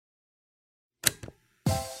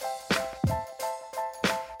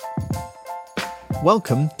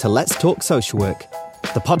Welcome to Let's Talk Social Work,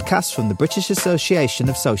 the podcast from the British Association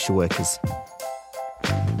of Social Workers.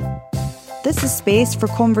 This is space for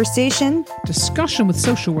conversation, discussion with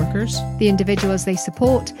social workers, the individuals they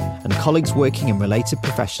support, and colleagues working in related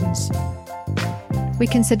professions. We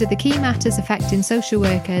consider the key matters affecting social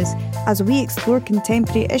workers as we explore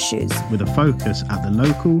contemporary issues with a focus at the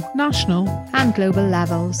local, national, and global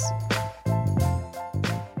levels.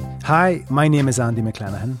 Hi, my name is Andy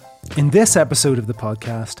McClenaghan. In this episode of the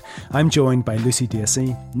podcast, I'm joined by Lucy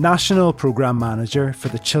Dacey, National Programme Manager for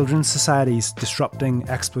the Children's Society's Disrupting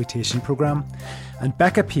Exploitation Programme, and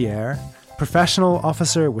Becca Pierre, Professional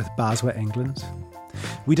Officer with BASWA England.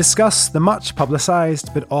 We discuss the much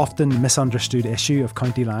publicised but often misunderstood issue of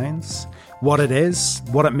county lines, what it is,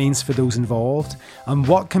 what it means for those involved, and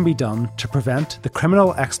what can be done to prevent the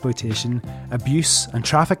criminal exploitation, abuse and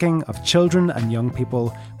trafficking of children and young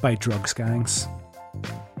people by drugs gangs.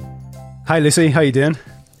 Hi Lucy, how are you doing?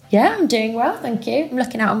 Yeah, I'm doing well, thank you. I'm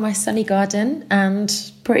looking out on my sunny garden and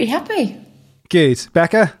pretty happy. Good.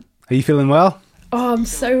 Becca, are you feeling well? Oh, I'm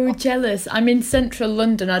so jealous. I'm in central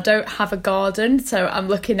London. I don't have a garden, so I'm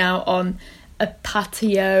looking out on a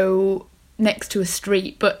patio next to a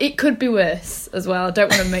street, but it could be worse as well. I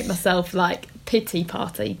don't want to make myself like pity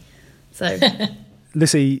party. So,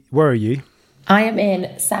 Lucy, where are you? I am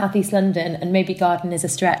in southeast London, and maybe garden is a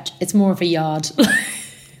stretch. It's more of a yard.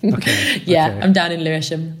 Okay. Yeah, okay. I'm down in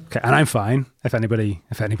Lewisham. Okay, and I'm fine. If anybody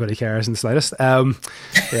cares in the slightest. I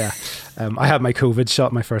had my first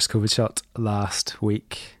COVID shot last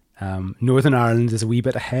week. Northern Ireland is a wee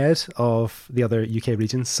bit ahead of the other UK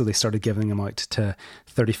regions, so they started giving them out to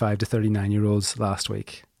 35 to 39-year-olds last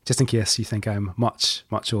week. Just in case you think I'm much,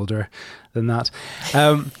 much older than that.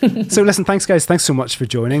 So listen, thanks guys. Thanks so much for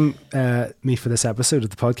joining me for this episode of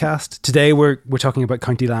the podcast. Today we're talking about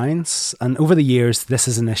county lines. And over the years, this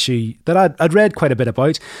is an issue that I'd read quite a bit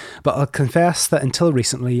about. But I'll confess that until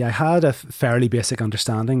recently, I had a fairly basic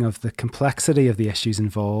understanding of the complexity of the issues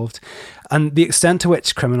involved and the extent to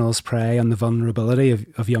which criminals prey on the vulnerability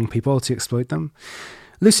of young people to exploit them.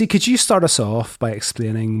 Lucy, could you start us off by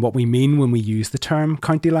explaining what we mean when we use the term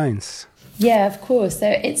county lines? Yeah, of course. So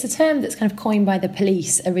it's a term that's kind of coined by the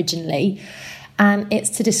police originally, and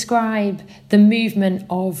it's to describe the movement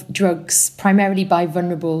of drugs primarily by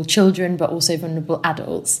vulnerable children, but also vulnerable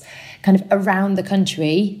adults, kind of around the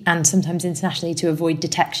country and sometimes internationally to avoid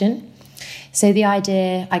detection. So the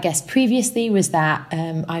idea, I guess, previously was that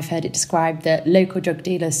I've heard it described that local drug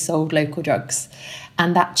dealers sold local drugs.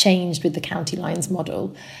 And that changed with the county lines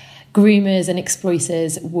model. Groomers and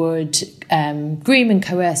exploiters would groom and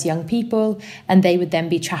coerce young people, and they would then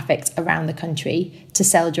be trafficked around the country to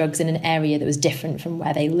sell drugs in an area that was different from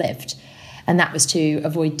where they lived. And that was to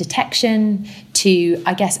avoid detection, to,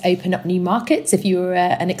 I guess, open up new markets. If you were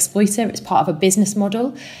an exploiter, it's part of a business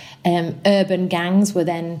model. Urban gangs were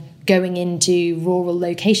then going into rural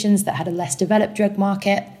locations that had a less developed drug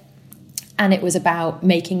market. And it was about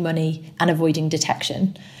making money and avoiding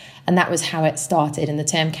detection. And that was how it started. And the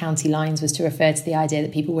term county lines was to refer to the idea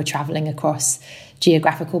that people were travelling across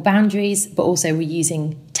geographical boundaries, but also were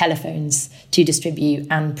using telephones to distribute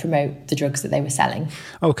and promote the drugs that they were selling.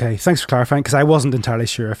 Okay, thanks for clarifying, because I wasn't entirely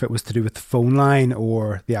sure if it was to do with the phone line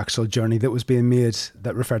or the actual journey that was being made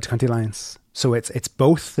that referred to county lines. So it's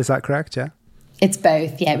both, is that correct, yeah? It's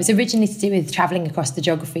both, yeah. It was originally to do with travelling across the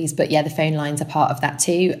geographies, but yeah, the phone lines are part of that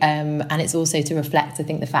too. And it's also to reflect, I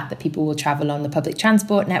think, the fact that people will travel on the public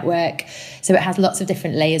transport network. So it has lots of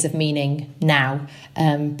different layers of meaning now.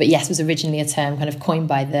 But yes, was originally a term kind of coined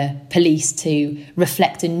by the police to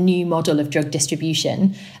reflect a new model of drug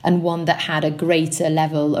distribution, and one that had a greater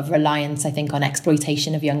level of reliance, I think, on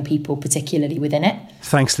exploitation of young people, particularly within it.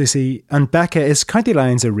 Thanks, Lucy. And Becca, is county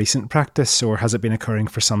lines a recent practice, or has it been occurring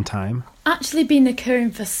for some time? Actually been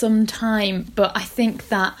occurring for some time, but I think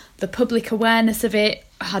that the public awareness of it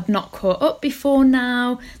had not caught up before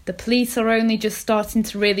now. The police are only just starting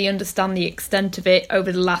to really understand the extent of it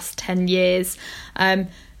over the last 10 years.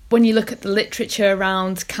 When you look at the literature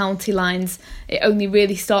around county lines, it only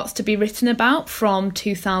really starts to be written about from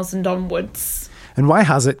 2000 onwards. And why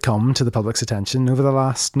has it come to the public's attention over the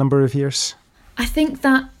last number of years? I think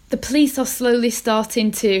that the police are slowly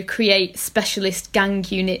starting to create specialist gang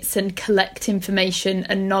units and collect information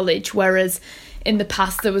and knowledge, whereas in the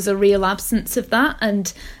past there was a real absence of that.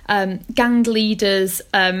 And gang leaders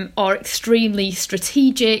are extremely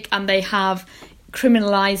strategic, and they have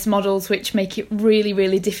criminalised models which make it really,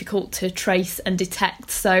 really difficult to trace and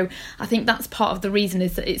detect. So I think that's part of the reason,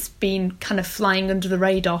 is that it's been kind of flying under the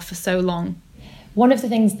radar for so long. one of the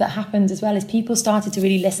things that happened as well is people started to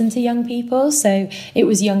really listen to young people. So it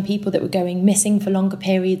was young people that were going missing for longer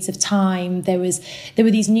periods of time. There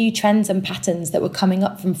were these new trends and patterns that were coming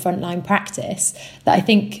up from frontline practice that I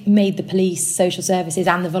think made the police, social services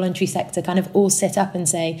and the voluntary sector kind of all sit up and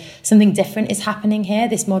say, something different is happening here.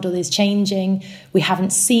 This model is changing. We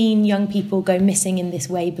haven't seen young people go missing in this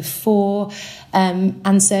way before.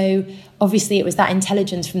 And so obviously it was that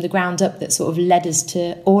intelligence from the ground up that sort of led us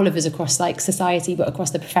to, all of us across like society, but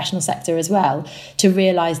across the professional sector as well, to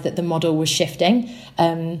realise that the model was shifting.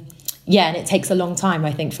 And it takes a long time,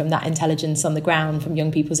 I think, from that intelligence on the ground, from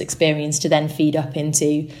young people's experience, to then feed up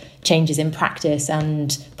into changes in practice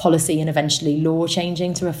and policy and eventually law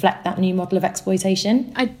changing to reflect that new model of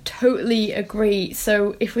exploitation. I totally agree.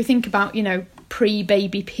 So if we think about,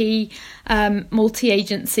 pre-Baby P,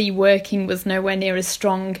 multi-agency working was nowhere near as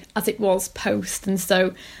strong as it was post. And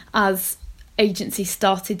so as agencies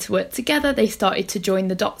started to work together, they started to join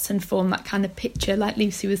the dots and form that kind of picture, like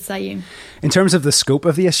Lucy was saying. In terms of the scope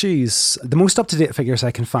of the issues, the most up-to-date figures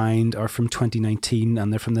I can find are from 2019,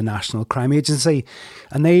 and they're from the National Crime Agency.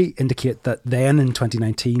 And they indicate that then in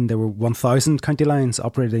 2019, there were 1,000 county lines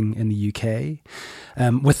operating in the UK,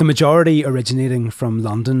 with the majority originating from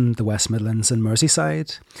London, the West Midlands and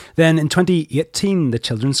Merseyside. Then in 2018, the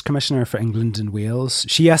Children's Commissioner for England and Wales,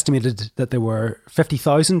 she estimated that there were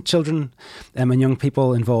 50,000 children and young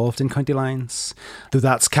people involved in county lines, though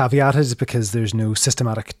that's caveated because there's no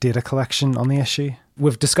systematic data collection on the issue.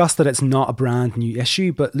 We've discussed that it's not a brand new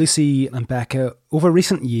issue, but Lucy and Becca, over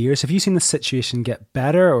recent years, have you seen the situation get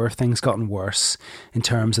better, or have things gotten worse in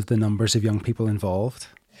terms of the numbers of young people involved?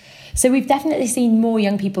 So we've definitely seen more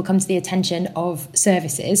young people come to the attention of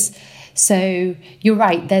services. So you're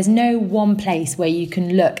right, there's no one place where you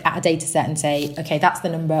can look at a data set and say, okay, that's the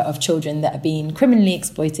number of children that are being criminally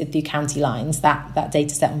exploited through county lines. That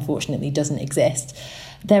data set unfortunately doesn't exist.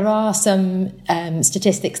 There are some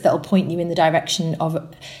statistics that will point you in the direction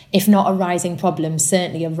of, if not a rising problem,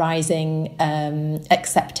 certainly a rising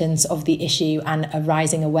acceptance of the issue and a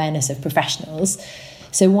rising awareness of professionals.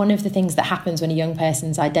 So one of the things that happens when a young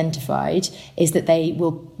person's identified is that they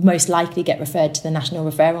will most likely get referred to the National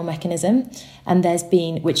Referral Mechanism, and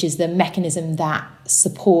which is the mechanism that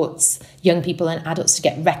supports young people and adults to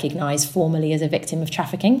get recognised formally as a victim of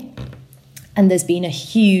trafficking. And there's been a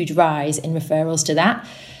huge rise in referrals to that.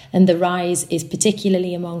 And the rise is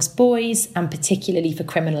particularly amongst boys and particularly for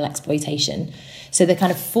criminal exploitation. So the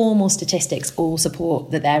kind of formal statistics all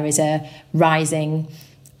support that there is a rising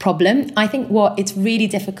problem. I think what it's really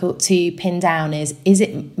difficult to pin down is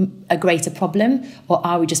it a greater problem, or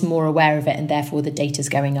are we just more aware of it and therefore the data's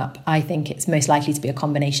going up? I think it's most likely to be a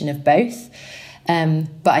combination of both.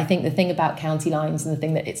 But I think the thing about county lines and the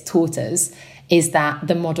thing that it's taught us is that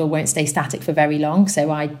the model won't stay static for very long. So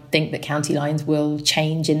I think that county lines will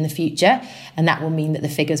change in the future, and that will mean that the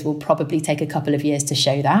figures will probably take a couple of years to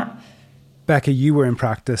show that. Becca, you were in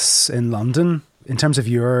practice in London. In terms of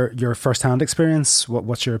your first-hand experience,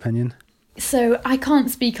 what's your opinion? So I can't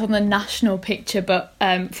speak on the national picture, but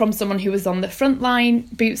from someone who was on the front line,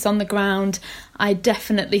 boots on the ground, I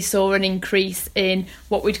definitely saw an increase in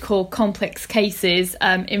what we'd call complex cases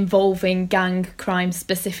involving gang crime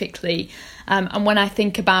specifically. And when I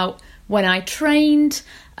think about when I trained,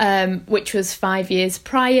 which was 5 years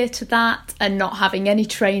prior to that, and not having any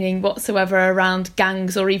training whatsoever around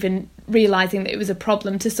gangs or even realising that it was a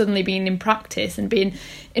problem, to suddenly being in practice and being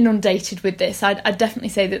inundated with this, I'd definitely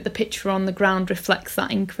say that the picture on the ground reflects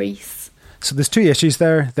that increase. So there's two issues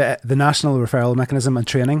there, the National Referral Mechanism and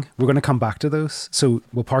training. We're going to come back to those, so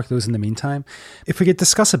we'll park those in the meantime. If we could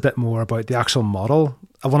discuss a bit more about the actual model,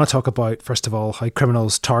 I want to talk about, first of all, how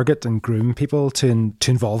criminals target and groom people to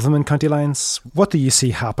involve them in county lines. What do you see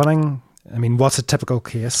happening? I mean, what's a typical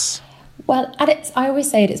case? Well, I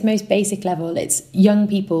always say at its most basic level, it's young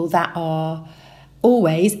people that are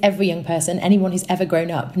always, every young person, anyone who's ever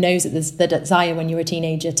grown up knows that there's the desire when you're a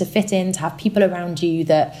teenager to fit in, to have people around you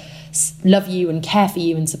that love you and care for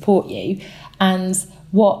you and support you. And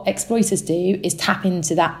what exploiters do is tap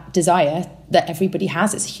into that desire that everybody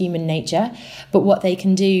has. It's human nature. But what they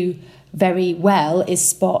can do very well is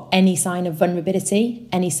spot any sign of vulnerability,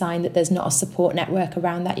 any sign that there's not a support network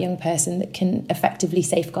around that young person that can effectively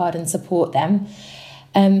safeguard and support them.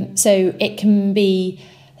 So it can be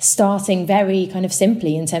starting very kind of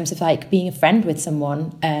simply in terms of like being a friend with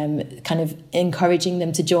someone, kind of encouraging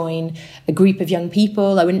them to join a group of young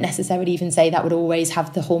people. I wouldn't necessarily even say that would always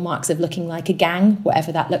have the hallmarks of looking like a gang,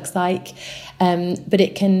 whatever that looks like. But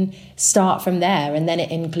it can start from there, and then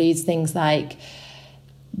it includes things like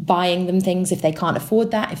buying them things if they can't afford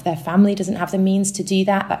that, if their family doesn't have the means to do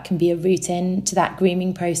that. That can be a route in to that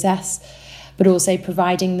grooming process. but also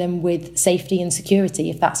providing them with safety and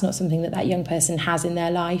security if that's not something that young person has in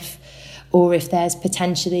their life, or if there's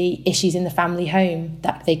potentially issues in the family home,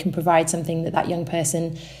 that they can provide something that young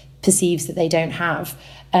person perceives that they don't have.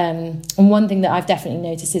 And one thing that I've definitely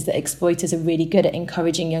noticed is that exploiters are really good at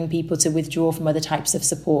encouraging young people to withdraw from other types of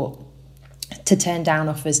support, to turn down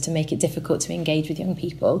offers, to make it difficult to engage with young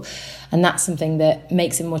people. And that's something that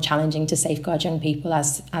makes it more challenging to safeguard young people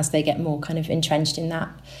as they get more kind of entrenched in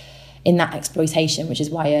that exploitation, which is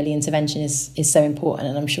why early intervention is so important.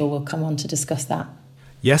 And I'm sure we'll come on to discuss that.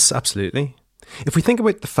 Yes, absolutely. If we think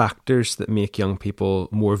about the factors that make young people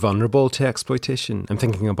more vulnerable to exploitation, I'm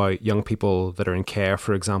thinking about young people that are in care,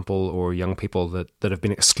 for example, or young people that have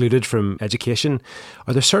been excluded from education.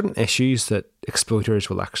 Are there certain issues that exploiters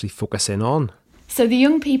will actually focus in on? So the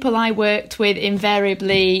young people I worked with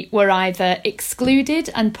invariably were either excluded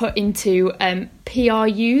and put into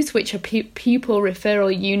PRUs, which are pupil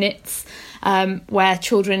referral units, where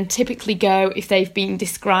children typically go if they've been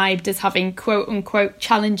described as having quote-unquote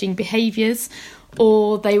challenging behaviours,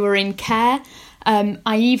 or they were in care.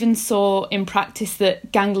 I even saw in practice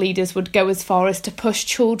that gang leaders would go as far as to push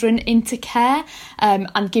children into care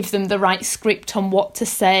and give them the right script on what to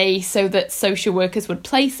say so that social workers would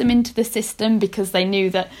place them into the system, because they knew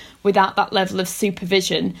that without that level of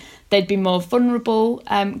supervision, they'd be more vulnerable.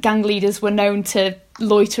 Gang leaders were known to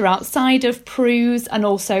loiter outside of PRUs and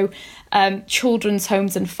also children's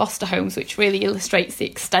homes and foster homes, which really illustrates the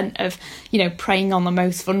extent of, preying on the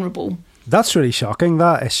most vulnerable. That's really shocking,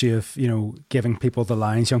 that issue of, giving people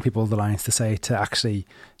young people the lines to say to actually,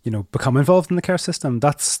 become involved in the care system.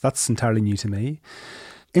 That's entirely new to me.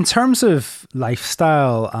 In terms of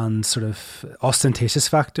lifestyle and sort of ostentatious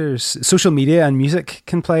factors, social media and music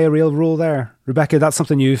can play a real role there. Rebecca, that's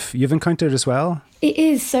something you've encountered as well? It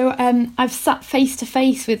is. So I've sat face to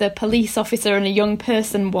face with a police officer and a young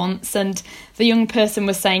person once, and the young person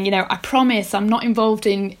was saying, I promise I'm not involved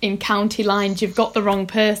in county lines, you've got the wrong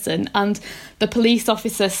person. And the police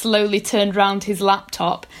officer slowly turned round his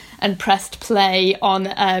laptop and pressed play on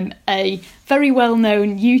a very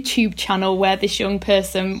well-known YouTube channel where this young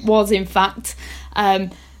person was in fact,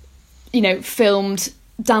 filmed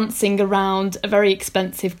dancing around a very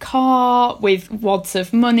expensive car with wads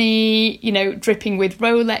of money, dripping with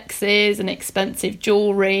Rolexes and expensive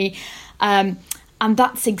jewellery. And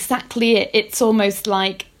that's exactly it. It's almost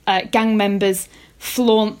like gang members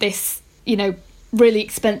flaunt this, really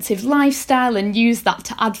expensive lifestyle and use that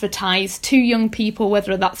to advertise to young people,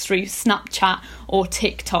 whether that's through Snapchat or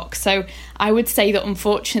TikTok. So I would say that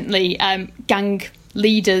unfortunately gang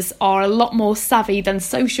leaders are a lot more savvy than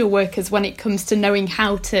social workers when it comes to knowing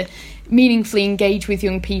how to meaningfully engage with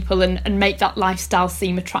young people and make that lifestyle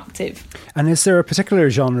seem attractive. And is there a particular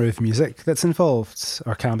genre of music that's involved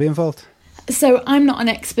or can be involved? So I'm not an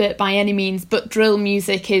expert by any means, but drill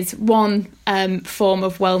music is one form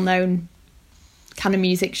of well-known kind of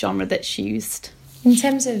music genre that's used. In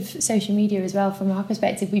terms of social media as well, from our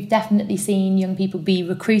perspective, we've definitely seen young people be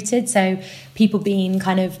recruited. So people being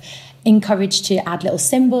kind of encouraged to add little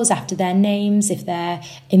symbols after their names if they're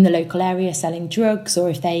in the local area selling drugs, or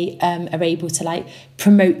if they are able to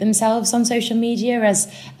promote themselves on social media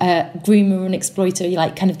as a groomer or an exploiter,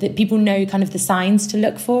 people know kind of the signs to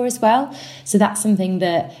look for as well. So that's something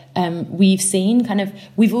that we've seen.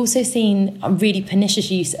 We've also seen a really pernicious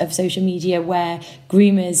use of social media where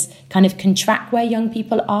groomers kind of can track where young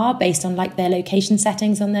people are based on their location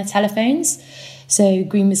settings on their telephones. So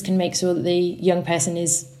groomers can make sure that the young person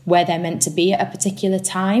is where they're meant to be at a particular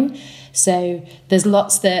time. So there's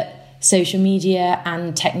lots that social media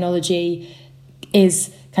and technology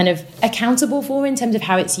is kind of accountable for in terms of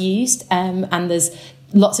how it's used. And there's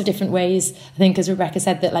lots of different ways, I think, as Rebecca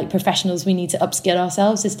said, that professionals, we need to upskill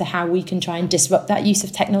ourselves as to how we can try and disrupt that use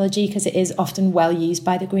of technology, because it is often well used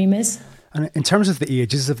by the groomers. And in terms of the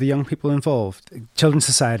ages of the young people involved, Children's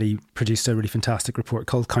Society produced a really fantastic report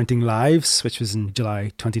called Counting Lives, which was in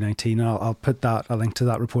July 2019. I'll put a link to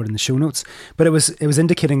that report in the show notes. But it was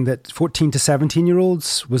indicating that 14 to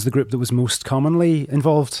 17-year-olds was the group that was most commonly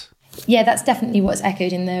involved. Yeah, that's definitely what's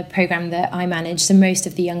echoed in the programme that I manage. So most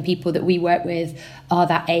of the young people that we work with are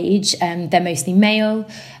that age. They're mostly male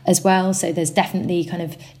as well. So there's definitely kind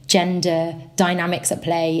of gender dynamics at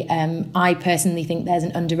play. I personally think there's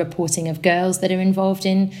an underreporting of girls that are involved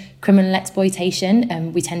in criminal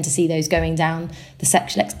exploitation. We tend to see those going down the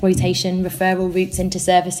sexual exploitation referral routes into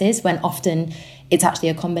services, when often it's actually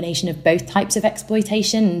a combination of both types of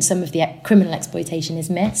exploitation, and some of the criminal exploitation is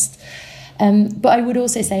missed. But I would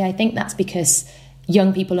also say I think that's because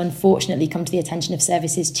young people unfortunately come to the attention of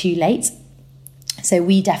services too late. So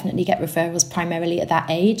we definitely get referrals primarily at that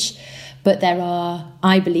age. But there are,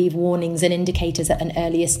 I believe, warnings and indicators at an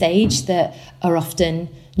earlier stage that are often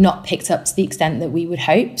not picked up to the extent that we would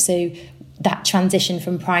hope. So that transition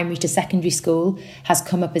from primary to secondary school has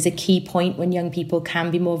come up as a key point when young people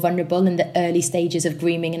can be more vulnerable and the early stages of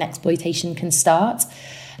grooming and exploitation can start.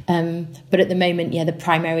 But at the moment, the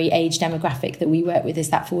primary age demographic that we work with is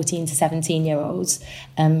that 14 to 17-year-olds.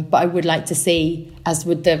 But I would like to see, as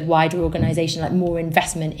with the wider organisation, like more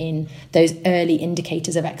investment in those early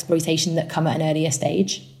indicators of exploitation that come at an earlier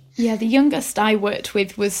stage. Yeah, the youngest I worked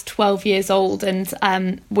with was 12 years old,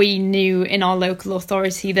 and we knew in our local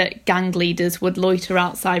authority that gang leaders would loiter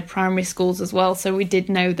outside primary schools as well. So we did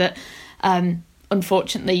know that,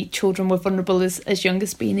 unfortunately, children were vulnerable as young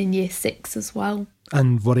as being in year 6 as well.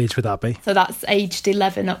 And what age would that be? So that's aged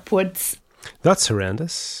 11 upwards. That's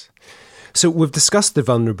horrendous. So we've discussed the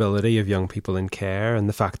vulnerability of young people in care and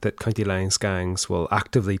the fact that County Lines gangs will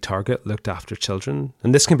actively target looked after children.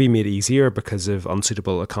 And this can be made easier because of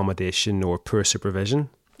unsuitable accommodation or poor supervision.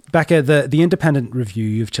 Becca, the independent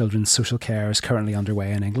review of children's social care is currently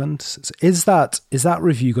underway in England. Is that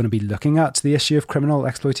review going to be looking at the issue of criminal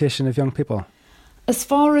exploitation of young people? As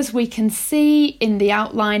far as we can see in the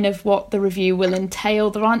outline of what the review will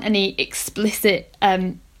entail, there aren't any explicit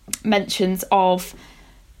mentions of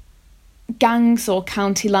gangs or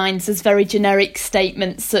county lines. As very generic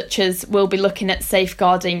statements such as we'll be looking at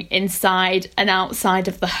safeguarding inside and outside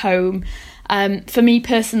of the home. For me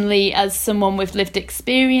personally, as someone with lived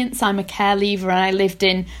experience, I'm a care leaver and I lived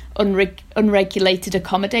in unregulated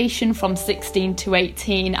accommodation from 16 to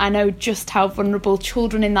 18. I know just how vulnerable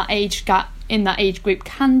children in that age group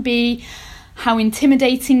can be, how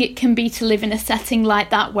intimidating it can be to live in a setting like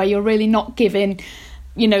that where you're really not given,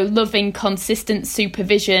 loving, consistent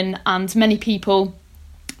supervision. And many people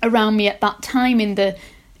around me at that time in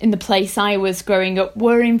the place I was growing up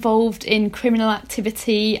were involved in criminal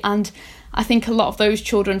activity, and I think a lot of those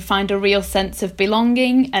children find a real sense of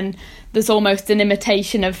belonging, and there's almost an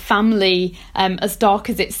imitation of family, as dark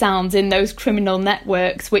as it sounds, in those criminal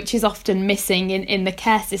networks, which is often missing in the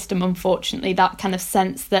care system, unfortunately, that kind of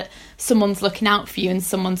sense that someone's looking out for you and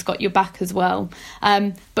someone's got your back as well.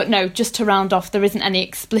 But no, just to round off, there isn't any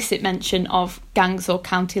explicit mention of gangs or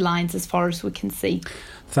county lines as far as we can see.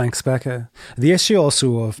 Thanks, Becca. The issue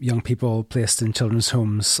also of young people placed in children's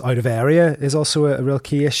homes out of area is also a real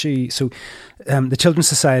key issue. So the Children's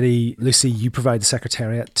Society, Lucy, you provide the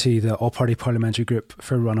secretariat to the All-Party Parliamentary Group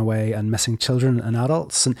for Runaway and Missing Children and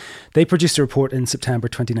Adults. And they produced a report in September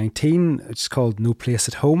 2019, which is called No Place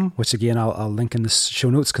at Home, which again, I'll link in the show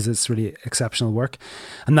notes because it's really exceptional work.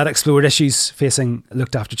 And that explored issues facing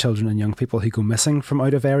looked after children and young people who go missing from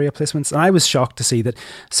out of area placements. And I was shocked to see that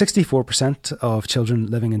 64% of children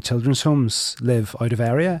living in children's homes live out of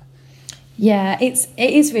area. Yeah, it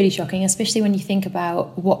is really shocking, especially when you think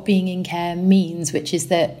about what being in care means, which is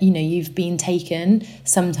that, you've been taken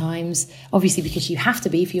sometimes, obviously because you have to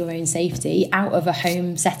be for your own safety, out of a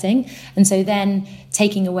home setting. And so then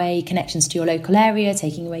taking away connections to your local area,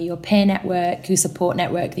 taking away your peer network, your support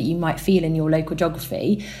network that you might feel in your local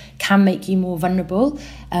geography can make you more vulnerable.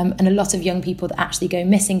 And a lot of young people that actually go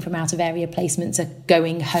missing from out of area placements are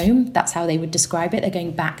going home. That's how they would describe it. They're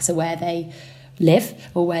going back to where they live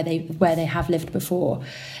or where they have lived before.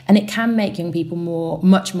 And it can make young people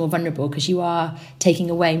much more vulnerable because you are taking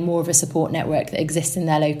away more of a support network that exists in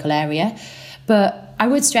their local area. But I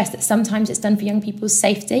would stress that sometimes it's done for young people's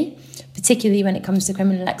safety, particularly when it comes to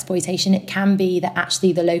criminal exploitation. It can be that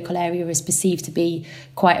actually the local area is perceived to be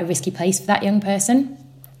quite a risky place for that young person,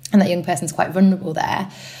 and that young person's quite vulnerable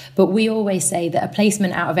there. But we always say that a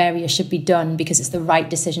placement out of area should be done because it's the right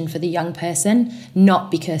decision for the young person,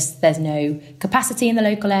 not because there's no capacity in the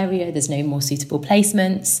local area, there's no more suitable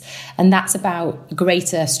placements. And that's about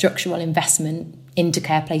greater structural investment into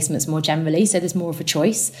care placements more generally. So there's more of a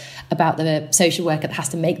choice about the social worker that has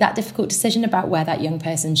to make that difficult decision about where that young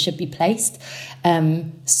person should be placed.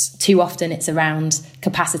 Too often it's around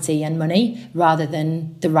capacity and money rather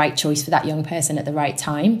than the right choice for that young person at the right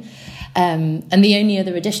time. And the only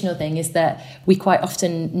other additional thing is that we quite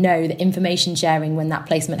often know that information sharing when that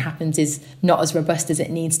placement happens is not as robust as it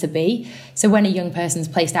needs to be. So when a young person's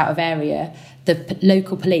placed out of area, the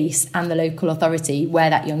local police and the local authority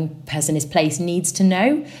where that young person is placed needs to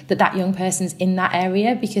know that that young person's in that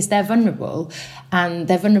area because they're vulnerable. And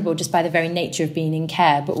they're vulnerable just by the very nature of being in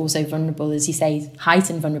care, but also vulnerable, as you say,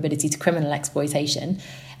 heightened vulnerability to criminal exploitation.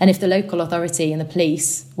 And if the local authority and the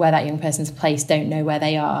police, where that young person's placed, don't know where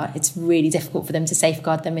they are, it's really difficult for them to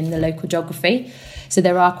safeguard them in the local geography. So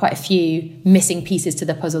there are quite a few missing pieces to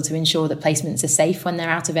the puzzle to ensure that placements are safe when they're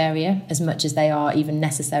out of area, as much as they are even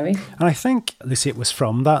necessary. And I think, Lucy, it was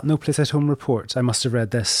from that No Place at Home report, I must have read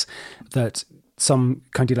this, that some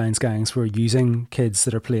County Lines gangs were using kids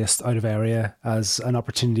that are placed out of area as an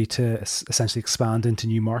opportunity to essentially expand into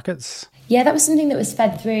new markets. Yeah, that was something that was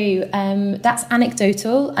fed through. That's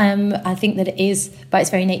anecdotal. I think that it is, by its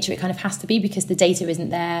very nature, it kind of has to be, because the data isn't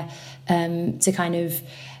there to kind of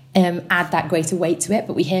add that greater weight to it.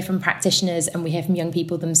 But we hear from practitioners and we hear from young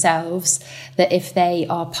people themselves that if they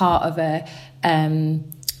are part of a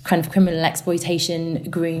kind of criminal exploitation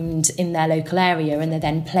groomed in their local area and they're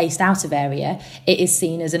then placed out of area, it is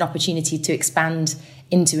seen as an opportunity to expand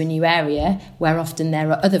into a new area where often there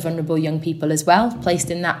are other vulnerable young people as well placed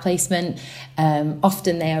in that placement.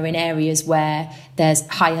 Often they are in areas where there's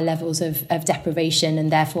higher levels of deprivation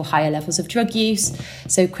and therefore higher levels of drug use.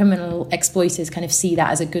 So criminal exploiters kind of see that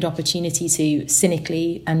as a good opportunity to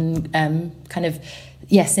cynically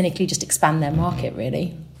cynically just expand their market,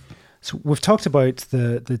 really. So we've talked about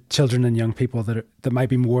the children and young people that might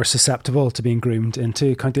be more susceptible to being groomed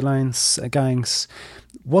into County Lines gangs.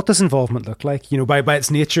 What does involvement look like? You know, by its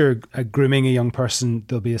nature, grooming a young person,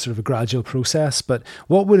 there'll be a sort of a gradual process. But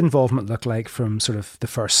what would involvement look like from sort of the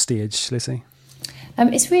first stage, Lucy?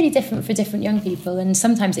 It's really different for different young people, and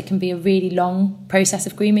sometimes it can be a really long process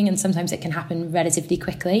of grooming, and sometimes it can happen relatively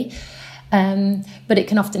quickly. But it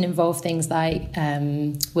can often involve things like,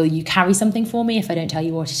 will you carry something for me if I don't tell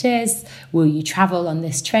you what it is? Will you travel on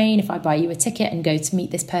this train if I buy you a ticket and go to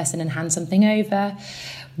meet this person and hand something over?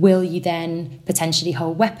 Will you then potentially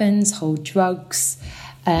hold weapons, hold drugs,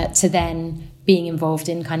 to then being involved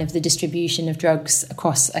in kind of the distribution of drugs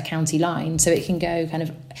across a county line? So it can go kind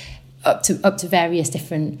of up to various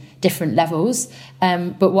different levels.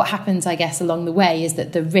 But what happens, I guess, along the way is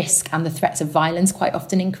that the risk and the threats of violence quite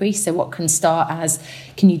often increase. So what can start as,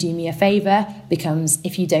 can you do me a favour, becomes,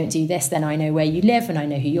 if you don't do this, then I know where you live and I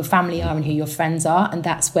know who your family are and who your friends are. And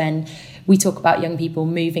that's when we talk about young people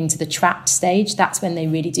moving to the trapped stage. That's when they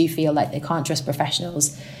really do feel like they can't trust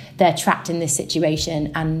professionals. They're trapped in this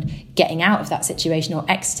situation, and getting out of that situation or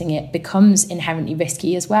exiting it becomes inherently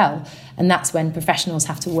risky as well. And that's when professionals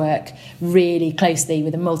have to work really closely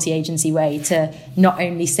with a multi-agency way to not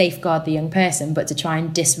only safeguard the young person, but to try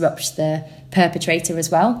and disrupt the perpetrator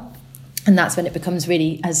as well. And that's when it becomes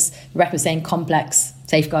really, as Rebecca was saying, complex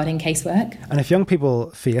safeguarding casework. And if young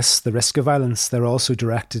people face the risk of violence, they're also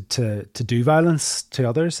directed to do violence to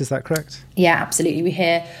others. Is that correct? Yeah, absolutely. We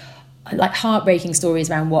hear like heartbreaking stories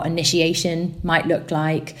around what initiation might look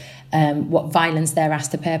like, what violence they're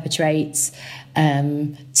asked to perpetrate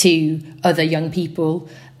to other young people.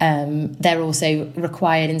 They're also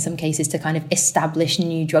required in some cases to kind of establish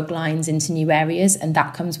new drug lines into new areas, and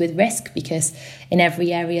that comes with risk, because in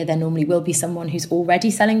every area there normally will be someone who's already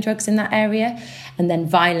selling drugs in that area, and then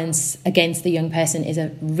violence against the young person is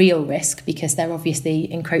a real risk because they're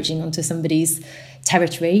obviously encroaching onto somebody's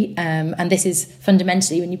territory. And this is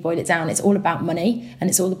fundamentally, when you boil it down, it's all about money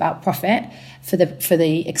and it's all about profit for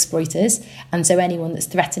the exploiters. And so anyone that's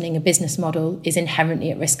threatening a business model is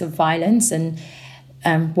inherently at risk of violence. And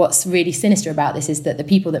what's really sinister about this is that the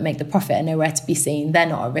people that make the profit are nowhere to be seen. They're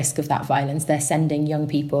not at risk of that violence. They're sending young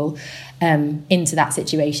people into that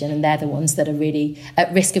situation, and they're the ones that are really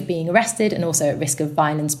at risk of being arrested and also at risk of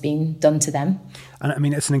violence being done to them. And I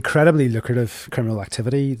mean, it's an incredibly lucrative criminal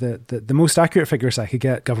activity. The most accurate figures I could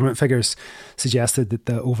get, government figures, suggested that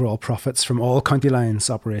the overall profits from all County Lines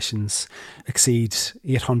operations exceed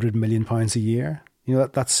 £800 million a year. You know,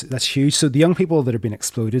 that's huge. So the young people that are being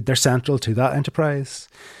exploited, they're central to that enterprise.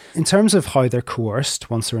 In terms of how they're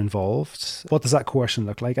coerced once they're involved, what does that coercion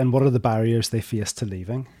look like, and what are the barriers they face to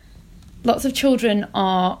leaving? Lots of children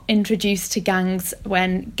are introduced to gangs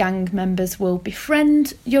when gang members will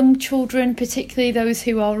befriend young children, particularly those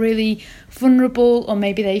who are really vulnerable, or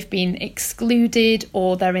maybe they've been excluded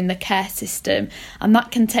or they're in the care system. And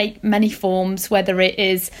that can take many forms, whether it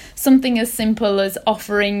is something as simple as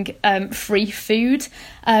offering free food,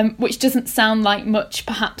 which doesn't sound like much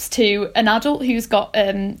perhaps to an adult who's got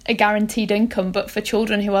a guaranteed income, but for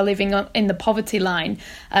children who are living in the poverty line,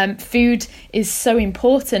 food is so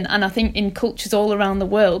important. And I think in cultures all around the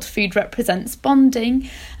world, food represents bonding.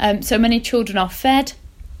 So many children are fed,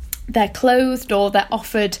 they're clothed, or they're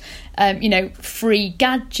offered free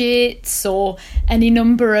gadgets or any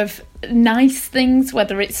number of nice things,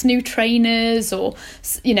 whether it's new trainers or,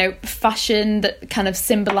 you know, fashion that kind of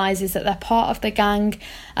symbolises that they're part of the gang.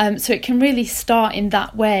 So it can really start in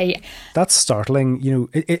that way. That's startling. You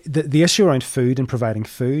know, the issue around food and providing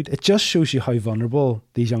food, it just shows you how vulnerable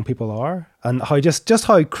these young people are, and how just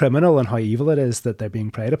how criminal and how evil it is that they're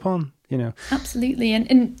being preyed upon. You know, absolutely,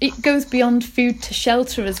 and it goes beyond food to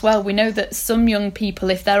shelter as well. We know that some young people,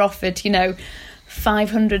 if they're offered, you know,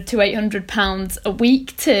 £500 to £800 a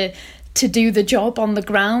week to do the job on the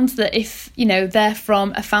ground, that if, you know, they're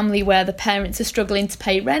from a family where the parents are struggling to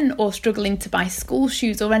pay rent or struggling to buy school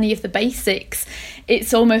shoes or any of the basics,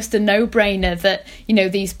 it's almost a no-brainer that, you know,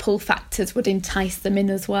 these pull factors would entice them in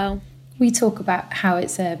as well. We talk about how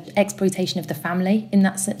it's an exploitation of the family, in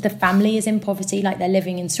that the family is in poverty, like they're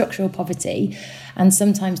living in structural poverty, and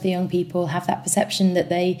sometimes the young people have that perception that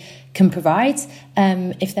they can provide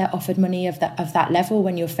if they're offered money of that level.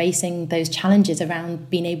 When you're facing those challenges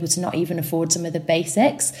around being able to not even afford some of the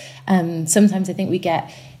basics, sometimes I think we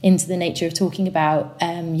get into the nature of talking about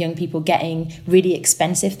young people getting really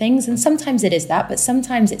expensive things, and sometimes it is that, but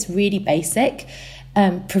sometimes it's really basic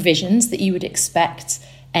provisions that you would expect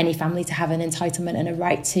any family to have an entitlement and a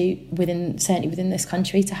right to, certainly within this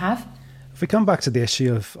country, to have. If we come back to the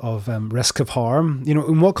issue of risk of harm, you know,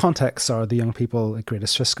 in what contexts are the young people at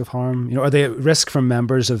greatest risk of harm? You know, are they at risk from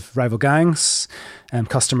members of rival gangs,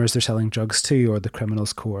 customers they're selling drugs to, or the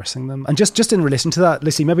criminals coercing them? And just in relation to that,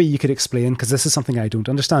 Lucy, maybe you could explain, because this is something I don't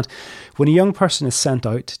understand. When a young person is sent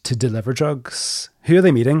out to deliver drugs, who are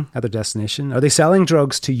they meeting at their destination? Are they selling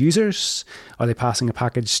drugs to users? Are they passing a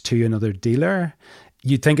package to another dealer?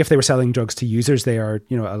 You'd think if they were selling drugs to users, they are,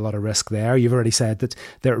 you know, a lot of risk there. You've already said that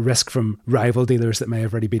they're at risk from rival dealers that may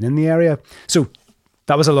have already been in the area. So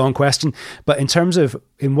that was a long question. But in terms of,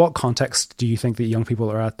 in what context do you think that young people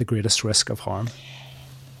are at the greatest risk of harm?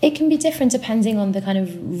 It can be different depending on the kind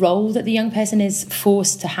of role that the young person is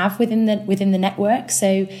forced to have within the network.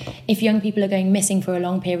 So if young people are going missing for a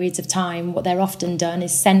long periods of time, what they're often done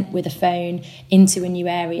is sent with a phone into a new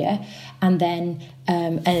area, and then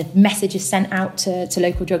a message is sent out to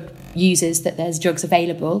local drug users that there's drugs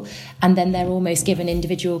available, and then they're almost given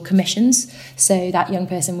individual commissions. So that young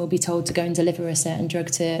person will be told to go and deliver a certain drug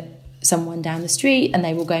to someone down the street, and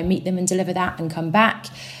they will go and meet them and deliver that and come back.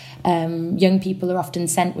 Young people are often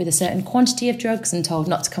sent with a certain quantity of drugs and told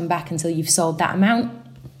not to come back until you've sold that amount.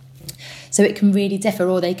 So it can really differ,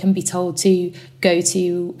 or they can be told to go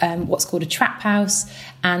to what's called a trap house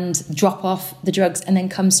and drop off the drugs and then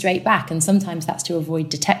come straight back. And sometimes that's to avoid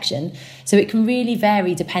detection. So it can really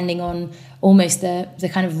vary depending on almost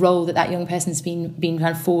the kind of role that young person's been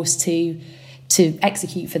kind of forced to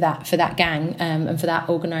execute for that gang and for that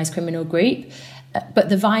organised criminal group. But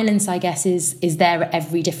the violence, I guess, is there at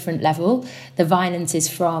every different level. The violence is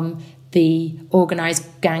from the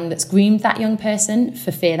organised gang that's groomed that young person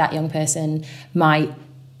for fear that young person might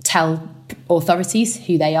tell authorities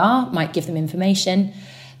who they are, might give them information,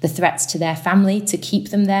 the threats to their family to keep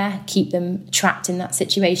them there, keep them trapped in that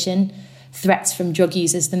situation, threats from drug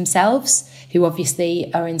users themselves, who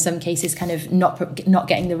obviously are in some cases kind of not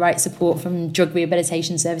getting the right support from drug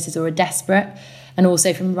rehabilitation services or are desperate, and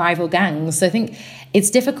also from rival gangs. So I think it's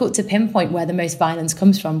difficult to pinpoint where the most violence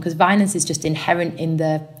comes from, because violence is just inherent in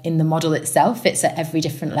the model itself. It's at every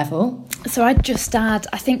different level. So I'd just add,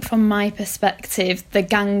 I think from my perspective, the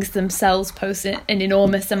gangs themselves pose an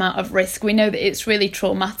enormous amount of risk. We know that it's really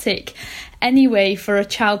traumatic anyway for a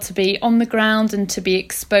child to be on the ground and to be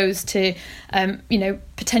exposed to,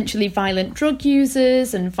 potentially violent drug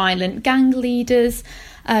users and violent gang leaders.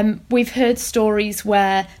 We've heard stories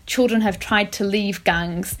where children have tried to leave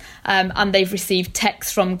gangs and they've received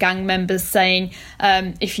texts from gang members saying,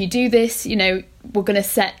 if you do this, we're going to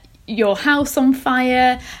set your house on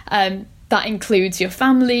fire. That includes your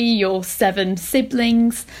family, your 7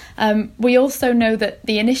 siblings. We also know that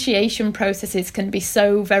the initiation processes can be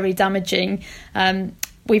so very damaging.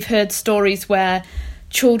 We've heard stories where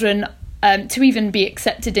children, to even be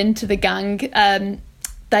accepted into the gang,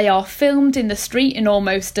 they are filmed in the street in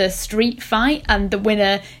almost a street fight, and the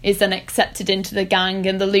winner is then accepted into the gang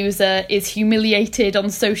and the loser is humiliated on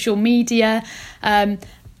social media.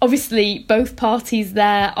 Obviously, both parties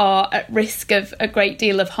there are at risk of a great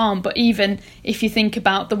deal of harm, but even if you think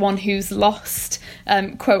about the one who's lost,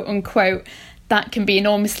 quote unquote, that can be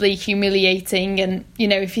enormously humiliating. And,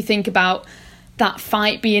 if you think about that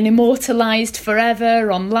fight being immortalised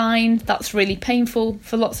forever online, that's really painful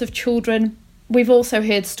for lots of children. We've also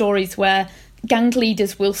heard stories where gang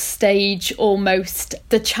leaders will stage almost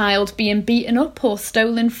the child being beaten up or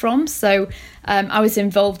stolen from. So I was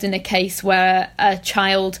involved in a case where a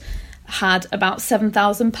child had about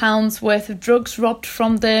 £7,000 worth of drugs robbed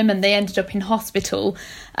from them, and they ended up in hospital.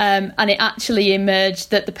 And it actually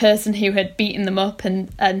emerged that the person who had beaten them up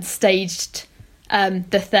and staged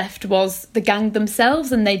the theft was the gang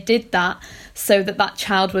themselves, and they did that so that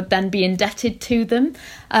child would then be indebted to them.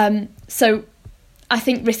 So I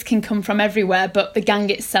think risk can come from everywhere, but the gang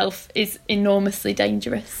itself is enormously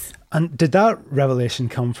dangerous. And did that revelation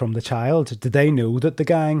come from the child? Did they know that the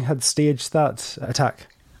gang had staged that attack?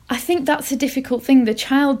 I think that's a difficult thing. The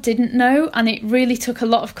child didn't know, and it really took a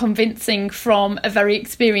lot of convincing from a very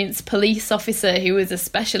experienced police officer who was a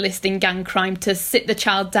specialist in gang crime to sit the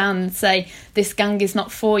child down and say, this gang is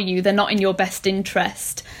not for you, they're not in your best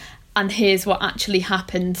interest, and here's what actually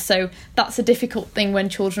happened. So that's a difficult thing when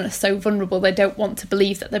children are so vulnerable. They don't want to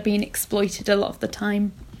believe that they're being exploited a lot of the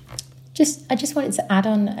time. I just wanted to add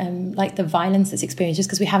on like the violence that's experienced, just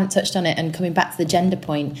because we haven't touched on it, and coming back to the gender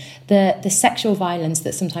point, the sexual violence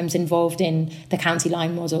that's sometimes involved in the County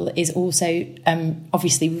Line model is also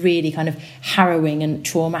obviously really kind of harrowing and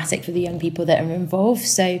traumatic for the young people that are involved.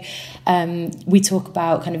 So we talk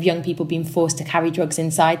about kind of young people being forced to carry drugs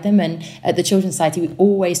inside them, and at the Children's Society we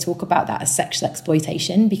always talk about that as sexual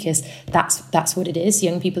exploitation, because that's what it is.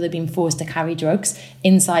 Young people are being forced to carry drugs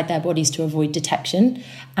inside their bodies to avoid detection,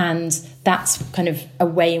 and that's kind of a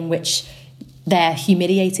way in which they're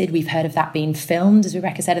humiliated. We've heard of that being filmed, as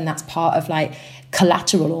Rebecca said, and that's part of like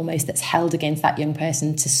collateral almost that's held against that young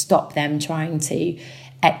person to stop them trying to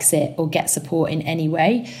exit or get support in any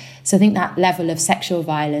way. So I think that level of sexual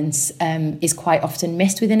violence is quite often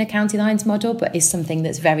missed within a County Lines model, but is something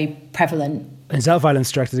that's very prevalent. Is that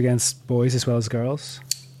violence directed against boys as well as girls?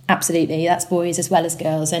 Absolutely, that's boys as well as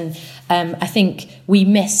girls. And I think we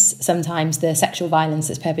miss sometimes the sexual violence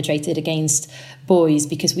that's perpetrated against boys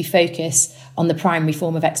because we focus on the primary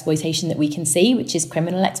form of exploitation that we can see, which is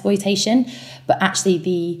criminal exploitation. But actually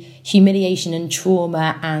the humiliation and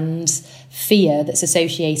trauma and fear that's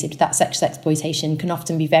associated with that sexual exploitation can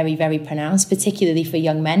often be very, very pronounced, particularly for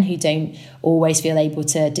young men who don't always feel able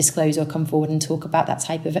to disclose or come forward and talk about that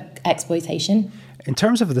type of exploitation. In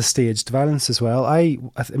terms of the staged violence as well,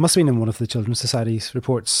 it must have been in one of the Children's Society's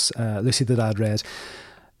reports, Lucy, that I'd read,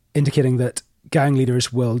 indicating that gang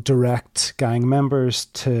leaders will direct gang members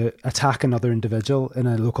to attack another individual in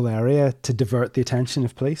a local area to divert the attention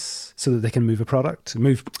of police so that they can move a product.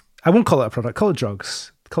 I won't call it a product, call it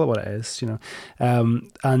drugs. Call it what it is,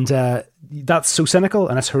 and that's so cynical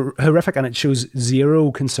and it's horrific, and it shows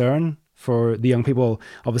zero concern for the young people,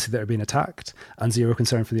 obviously, that are being attacked, and zero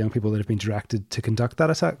concern for the young people that have been directed to conduct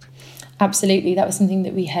that attack. Absolutely. That was something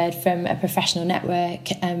that we heard from a professional network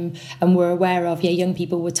and were aware of. Yeah, young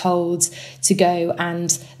people were told to go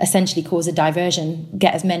and essentially cause a diversion,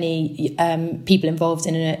 get as many people involved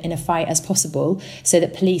in a fight as possible so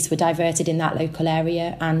that police were diverted in that local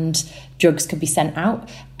area and drugs could be sent out.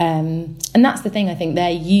 And that's the thing, I think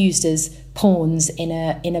they're used as pawns in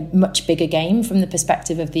a much bigger game from the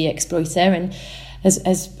perspective of the exploiter. And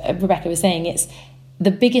as Rebecca was saying, it's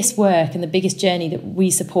the biggest work and the biggest journey that we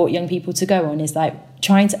support young people to go on is like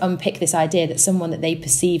trying to unpick this idea that someone that they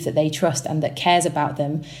perceive, that they trust and that cares about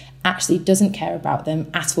them actually doesn't care about them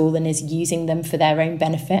at all and is using them for their own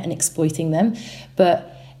benefit and exploiting them.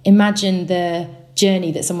 But imagine the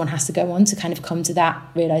journey that someone has to go on to kind of come to that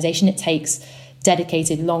realisation. It takes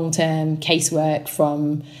dedicated long-term casework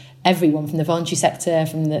from everyone, from the voluntary sector,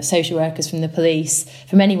 from the social workers, from the police,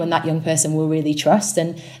 from anyone that young person will really trust.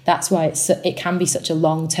 And that's why it can be such a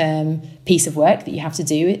long-term piece of work that you have to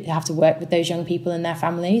do. You have to work with those young people and their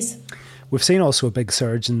families. We've seen also a big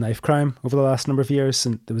surge in knife crime over the last number of years,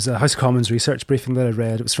 and there was a House of Commons research briefing that I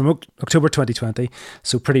read. It was from October 2020,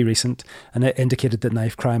 so pretty recent, and it indicated that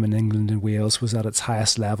knife crime in England and Wales was at its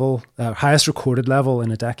highest level, highest recorded level in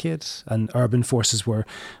a decade, and urban forces were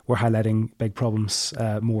highlighting big problems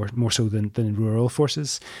more so than rural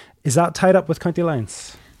forces. Is that tied up with county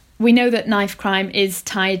lines? We know that knife crime is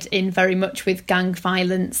tied in very much with gang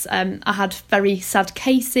violence. I had very sad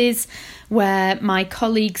cases where my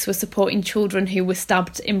colleagues were supporting children who were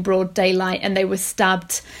stabbed in broad daylight, and they were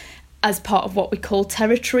stabbed as part of what we call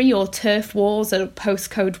territory or turf wars or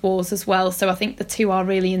postcode wars as well. So I think the two are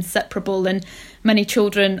really inseparable, and many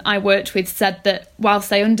children I worked with said that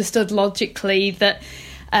whilst they understood logically that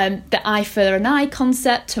the eye for an eye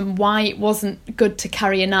concept and why it wasn't good to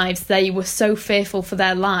carry a knife, they were so fearful for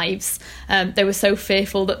their lives. They were so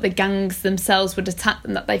fearful that the gangs themselves would attack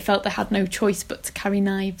them that they felt they had no choice but to carry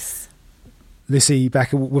knives. Lucy,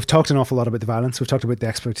 Becca, we've talked an awful lot about the violence. We've talked about the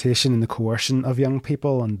exploitation and the coercion of young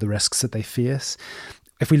people and the risks that they face.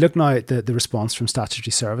 if we look now at the response from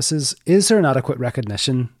statutory services, is there an adequate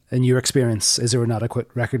recognition, in your experience, is there an adequate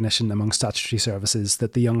recognition among statutory services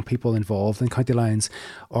that the young people involved in county lines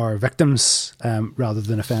are victims rather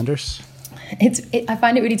than offenders? I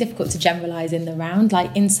find it really difficult to generalise in the round.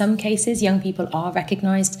 Like, in some cases, young people are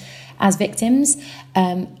recognised as victims.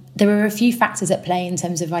 There are a few factors at play in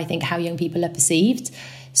terms of, I think, how young people are perceived.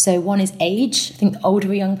 So one is age. I think the older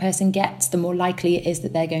a young person gets, the more likely it is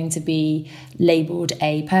that they're going to be labelled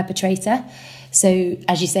a perpetrator. So,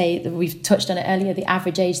 as you say, we've touched on it earlier, the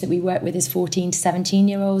average age that we work with is 14 to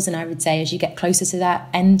 17-year-olds. And I would say as you get closer to that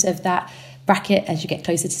end of that bracket, as you get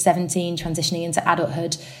closer to 17, transitioning into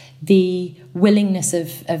adulthood, the willingness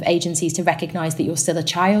of agencies to recognise that you're still a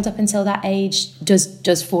child up until that age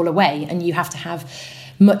does fall away. And you have to have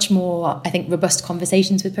much more, I think, robust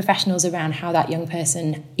conversations with professionals around how that young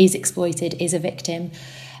person is exploited, is a victim.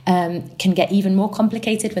 Can get even more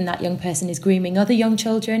complicated when that young person is grooming other young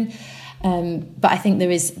children. But I think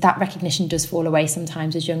that recognition does fall away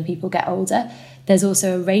sometimes as young people get older. There's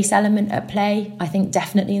also a race element at play, I think,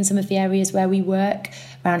 definitely in some of the areas where we work,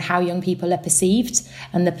 around how young people are perceived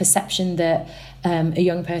and the perception that a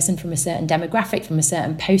young person from a certain demographic, from a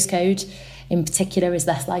certain postcode in particular, is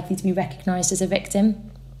less likely to be recognised as a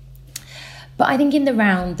victim. But I think in the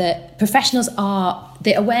round that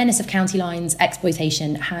the awareness of county lines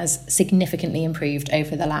exploitation has significantly improved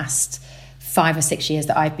over the last 5 or 6 years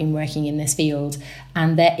that I've been working in this field.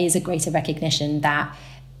 And there is a greater recognition that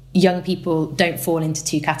young people don't fall into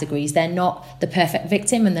two categories. They're not the perfect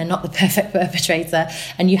victim and they're not the perfect perpetrator.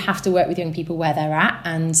 And you have to work with young people where they're at.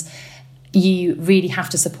 And you really have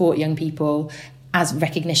to support young people as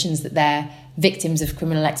recognitions that they're victims of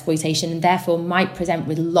criminal exploitation and therefore might present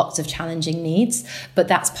with lots of challenging needs. But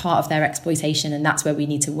that's part of their exploitation and that's where we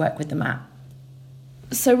need to work with them at.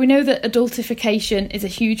 So we know that adultification is a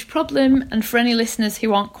huge problem, and for any listeners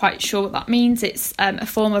who aren't quite sure what that means, it's a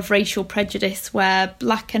form of racial prejudice where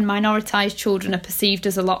black and minoritised children are perceived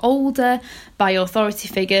as a lot older by authority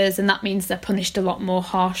figures, and that means they're punished a lot more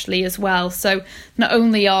harshly as well. So not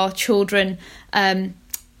only are children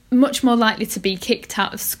much more likely to be kicked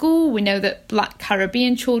out of school. We know that Black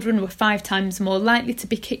Caribbean children were 5 times more likely to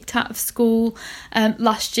be kicked out of school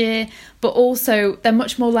last year, but also they're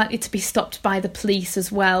much more likely to be stopped by the police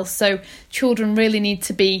as well. So children really need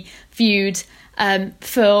to be viewed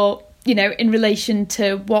for, in relation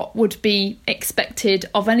to what would be expected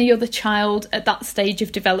of any other child at that stage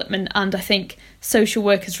of development. And I think social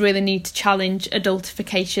workers really need to challenge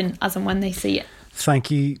adultification as and when they see it.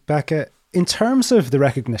 Thank you, Becca. In terms of the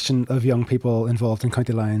recognition of young people involved in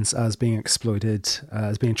county lines as being exploited,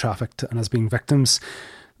 as being trafficked and as being victims,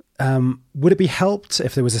 would it be helped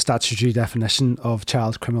if there was a statutory definition of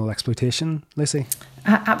child criminal exploitation, Lucy?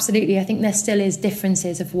 Absolutely. I think there still is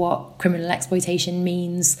differences of what criminal exploitation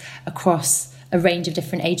means across a range of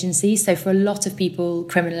different agencies. So for a lot of people,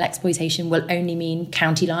 criminal exploitation will only mean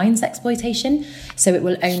county lines exploitation. So it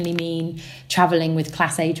will only mean travelling with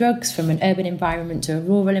Class A drugs from an urban environment to a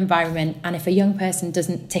rural environment. And if a young person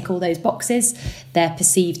doesn't tick all those boxes, they're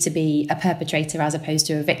perceived to be a perpetrator as opposed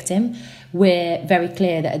to a victim. We're very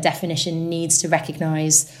clear that a definition needs to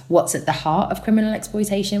recognise what's at the heart of criminal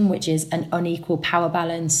exploitation, which is an unequal power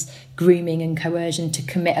balance, grooming and coercion to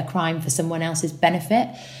commit a crime for someone else's benefit.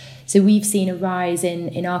 So we've seen a rise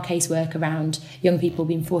in our casework around young people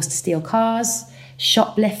being forced to steal cars,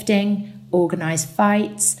 shoplifting, organised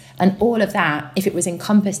fights, and all of that, if it was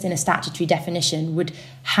encompassed in a statutory definition, would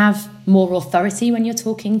have more authority when you're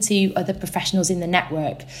talking to other professionals in the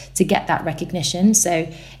network to get that recognition. So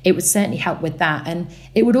it would certainly help with that. And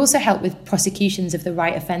it would also help with prosecutions of the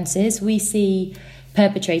right offences. We see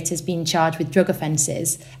perpetrators being charged with drug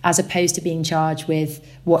offences as opposed to being charged with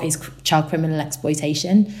what is child criminal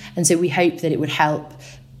exploitation. And so we hope that it would help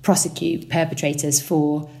prosecute perpetrators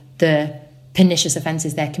for the pernicious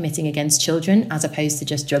offences they're committing against children as opposed to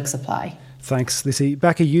just drug supply. Thanks, Lucy.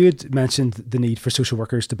 Becca, you had mentioned the need for social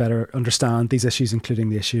workers to better understand these issues, including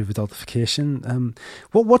the issue of adultification.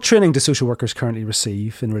 What training do social workers currently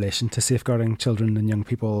receive in relation to safeguarding children and young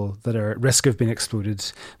people that are at risk of being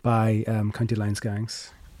exploited by county lines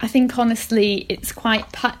gangs? I think, honestly, it's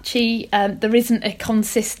quite patchy. There isn't a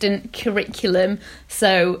consistent curriculum.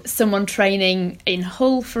 So someone training in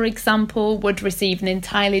Hull, for example, would receive an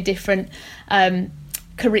entirely different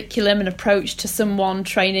curriculum and approach to someone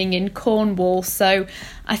training in Cornwall. So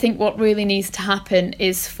I think what really needs to happen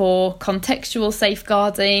is for contextual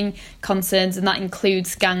safeguarding concerns, and that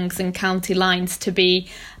includes gangs and county lines, to be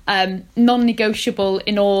non-negotiable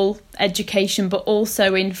in all education, but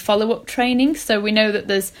also in follow-up training. So we know that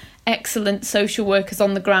there's excellent social workers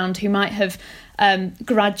on the ground who might have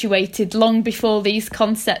graduated long before these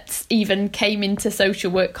concepts even came into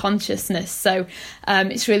social work consciousness. So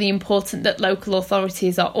it's really important that local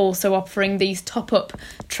authorities are also offering these top-up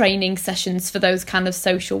training sessions for those kind of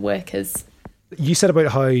social workers. You said about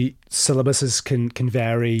how syllabuses can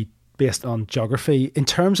vary based on geography. In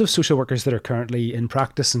terms of social workers that are currently in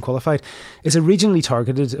practice and qualified, is a regionally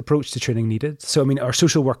targeted approach to training needed? So, I mean, are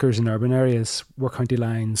social workers in urban areas where county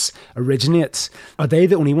lines originate, are they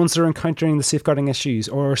the only ones that are encountering the safeguarding issues?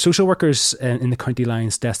 Or are social workers in the county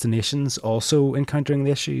lines destinations also encountering the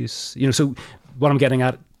issues? You know, so what I'm getting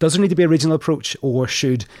at, does there need to be a regional approach, or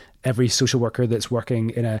should every social worker that's working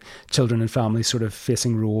in a children and family sort of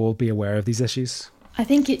facing role be aware of these issues? I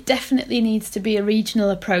think it definitely needs to be a regional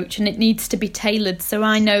approach, and it needs to be tailored. So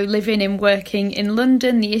I know, living and working in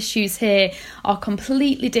London, the issues here are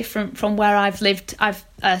completely different from where I've lived. I've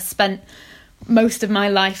spent most of my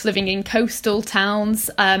life living in coastal towns,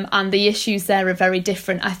 and the issues there are very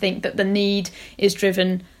different. I think that the need is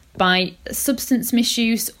driven by substance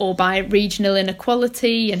misuse or by regional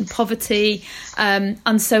inequality and poverty,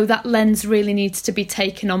 and so that lens really needs to be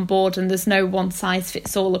taken on board, and there's no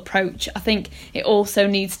one-size-fits-all approach. I think it also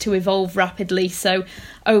needs to evolve rapidly. So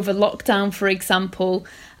over lockdown, for example,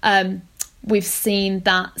 we've seen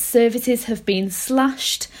that services have been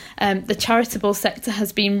slashed. The charitable sector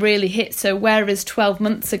has been really hit. So whereas 12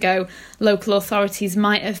 months ago local authorities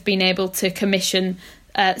might have been able to commission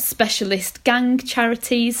specialist gang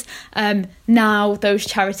charities, now those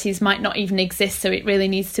charities might not even exist, so it really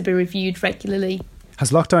needs to be reviewed regularly.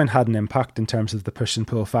 Has lockdown had an impact in terms of the push and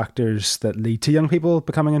pull factors that lead to young people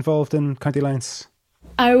becoming involved in county lines?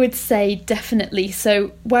 I would say definitely.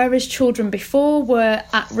 So whereas children before were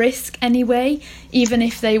at risk anyway, even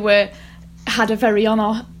if they had a very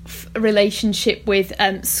on-off relationship with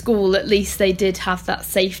school, at least they did have that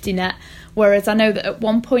safety net. Whereas I know that at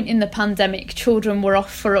one point in the pandemic, children were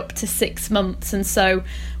off for up to 6 months. And so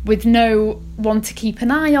with no one to keep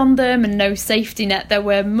an eye on them and no safety net, they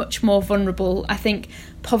were much more vulnerable. I think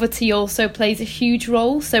poverty also plays a huge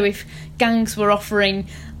role. So if gangs were offering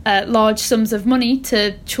large sums of money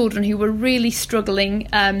to children who were really struggling,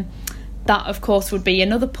 that of course would be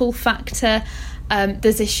another pull factor.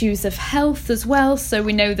 There's issues of health as well. So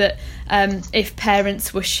we know that if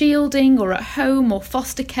parents were shielding or at home, or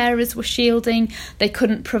foster carers were shielding, they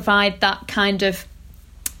couldn't provide that kind of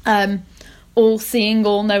all-seeing,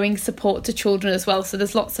 all-knowing support to children as well. So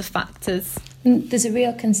there's lots of factors. There's a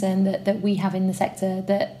real concern that we have in the sector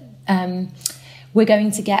that we're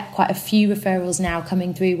going to get quite a few referrals now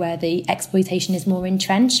coming through where the exploitation is more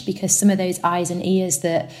entrenched, because some of those eyes and ears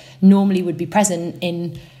that normally would be present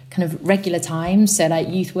in kind of regular times, so like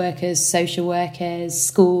youth workers, social workers,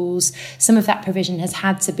 schools, some of that provision has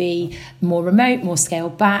had to be more remote, more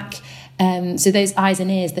scaled back. So those eyes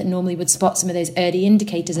and ears that normally would spot some of those early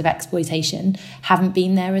indicators of exploitation haven't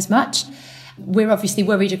been there as much. We're obviously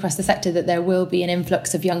worried across the sector that there will be an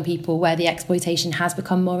influx of young people where the exploitation has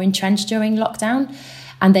become more entrenched during lockdown,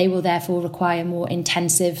 and they will therefore require more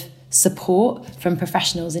intensive support from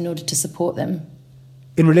professionals in order to support them.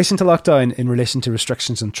 In relation to lockdown, in relation to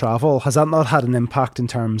restrictions on travel, has that not had an impact in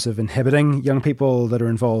terms of inhibiting young people that are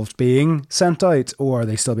involved being sent out, or are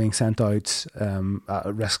they still being sent out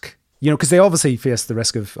at risk? You know, because they obviously face the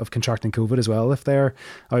risk of contracting COVID as well if they're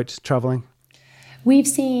out travelling. We've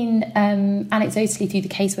seen anecdotally through the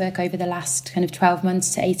casework over the last kind of 12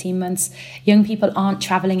 months to 18 months, young people aren't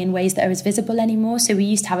travelling in ways that are as visible anymore. So we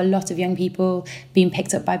used to have a lot of young people being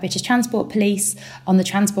picked up by British Transport Police on the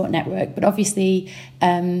transport network. But obviously,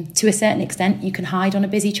 to a certain extent, you can hide on a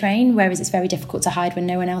busy train, whereas it's very difficult to hide when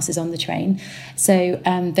no one else is on the train. So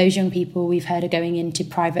those young people we've heard are going into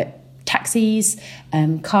private taxis,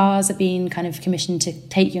 cars are being kind of commissioned to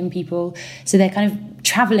take young people. So they're kind of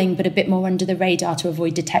travelling but a bit more under the radar to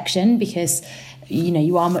avoid detection, because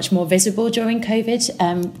you are much more visible during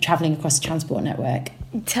COVID travelling across the transport network.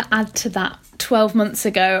 To add to that, 12 months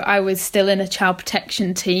ago I was still in a child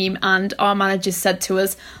protection team, and our managers said to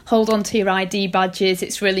us, hold on to your ID badges,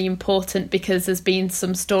 it's really important, because there's been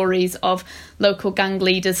some stories of local gang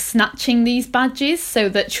leaders snatching these badges so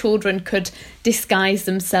that children could disguise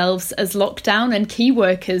themselves as lockdown and key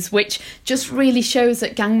workers, which just really shows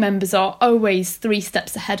that gang members are always 3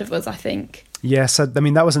 steps ahead of us, I think. Yes, I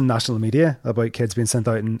mean, that was in national media about kids being sent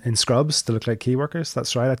out in scrubs to look like key workers.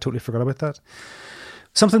 That's right, I totally forgot about that.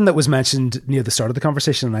 Something that was mentioned near the start of the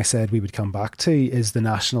conversation, and I said we would come back to, is the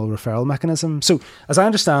national referral mechanism. So, as I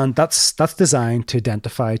understand, that's designed to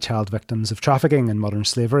identify child victims of trafficking and modern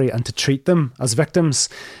slavery and to treat them as victims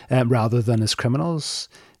rather than as criminals.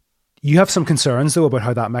 You have some concerns, though, about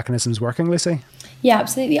how that mechanism is working, Lucy? Yeah,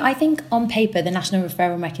 absolutely. I think on paper, the national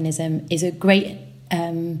referral mechanism is a great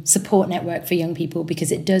support network for young people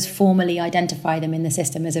because it does formally identify them in the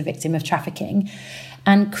system as a victim of trafficking.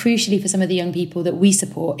 And crucially for some of the young people that we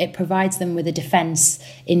support, it provides them with a defence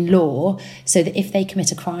in law so that if they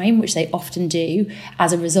commit a crime, which they often do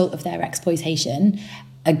as a result of their exploitation,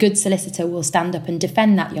 a good solicitor will stand up and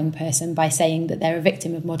defend that young person by saying that they're a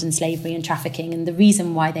victim of modern slavery and trafficking, and the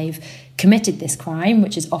reason why they've committed this crime,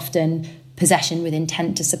 which is often possession with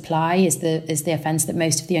intent to supply, is the offence that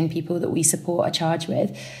most of the young people that we support are charged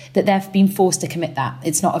with, that they've been forced to commit that.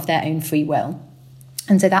 It's not of their own free will.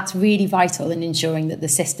 And so that's really vital in ensuring that the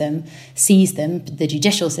system sees them, the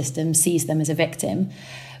judicial system sees them as a victim.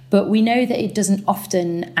 But we know that it doesn't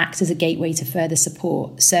often act as a gateway to further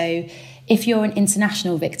support. So if you're an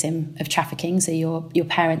international victim of trafficking, so your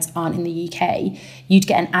parents aren't in the UK, you'd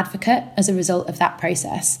get an advocate as a result of that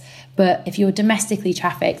process. But if you're domestically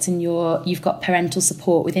trafficked and you've got parental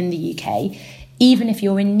support within the UK, even if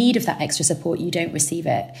you're in need of that extra support, you don't receive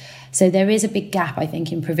it. So there is a big gap, I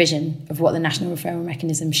think, in provision of what the national referral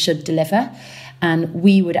mechanism should deliver. And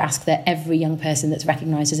we would ask that every young person that's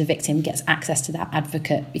recognised as a victim gets access to that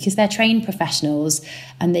advocate, because they're trained professionals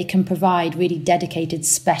and they can provide really dedicated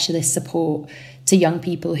specialist support to young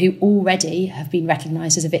people who already have been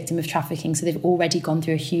recognised as a victim of trafficking. So they've already gone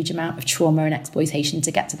through a huge amount of trauma and exploitation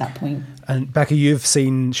to get to that point. And Becca, you've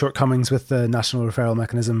seen shortcomings with the national referral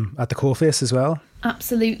mechanism at the coalface as well?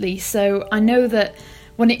 Absolutely. So I know that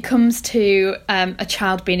when it comes to a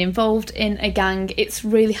child being involved in a gang, it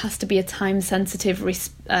really has to be a time-sensitive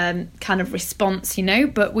kind of response,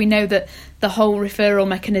 but we know that the whole referral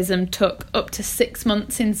mechanism took up to 6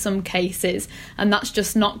 months in some cases, and that's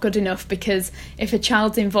just not good enough, because if a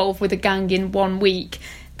child's involved with a gang in 1 week,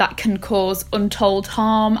 that can cause untold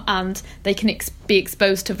harm, and they can be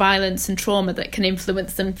exposed to violence and trauma that can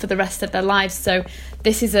influence them for the rest of their lives. So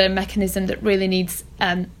this is a mechanism that really needs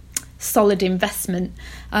solid investment.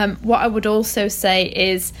 What I would also say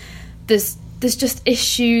is there's just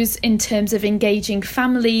issues in terms of engaging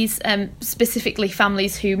families, specifically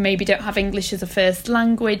families who maybe don't have English as a first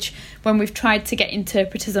language. When we've tried to get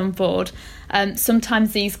interpreters on board,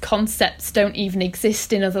 sometimes these concepts don't even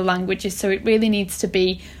exist in other languages, so it really needs to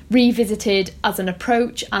be revisited as an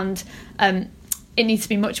approach, and it needs to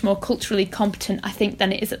be much more culturally competent, I think,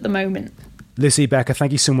 than it is at the moment. Lucy, Becca,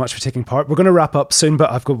 thank you so much for taking part. We're going to wrap up soon,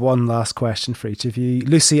 but I've got one last question for each of you.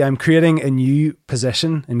 Lucy, I'm creating a new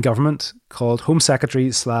position in government called Home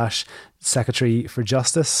Secretary/Secretary for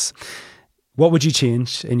Justice. What would you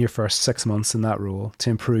change in your first 6 months in that role to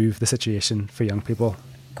improve the situation for young people?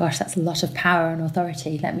 Gosh, that's a lot of power and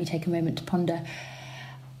authority. Let me take a moment to ponder.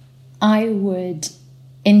 I would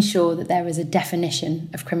ensure that there is a definition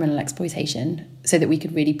of criminal exploitation so that we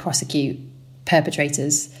could really prosecute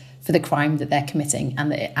perpetrators for the crime that they're committing,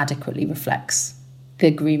 and that it adequately reflects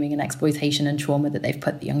the grooming and exploitation and trauma that they've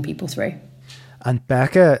put the young people through. And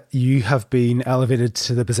Becca, you have been elevated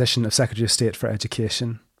to the position of Secretary of State for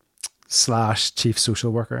Education / Chief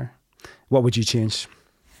Social Worker. What would you change?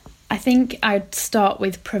 I think I'd start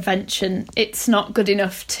with prevention. It's not good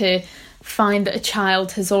enough to find that a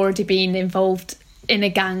child has already been involved in a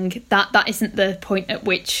gang. That isn't the point at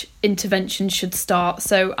which intervention should start.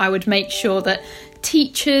 So I would make sure that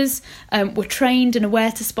teachers were trained and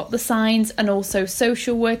aware to spot the signs, and also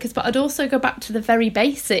social workers. But I'd also go back to the very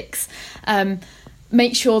basics.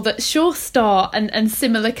 Make sure that Sure Start and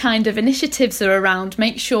similar kind of initiatives are around.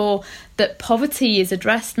 Make sure that poverty is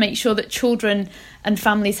addressed. Make sure that children and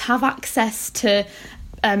families have access to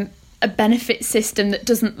a benefit system that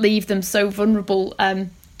doesn't leave them so vulnerable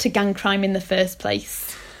to gang crime in the first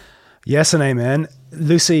place. Yes and amen.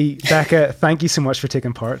 Lucy, Becca, thank you so much for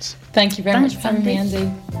taking part. Thank you very much for having me,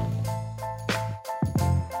 Andy.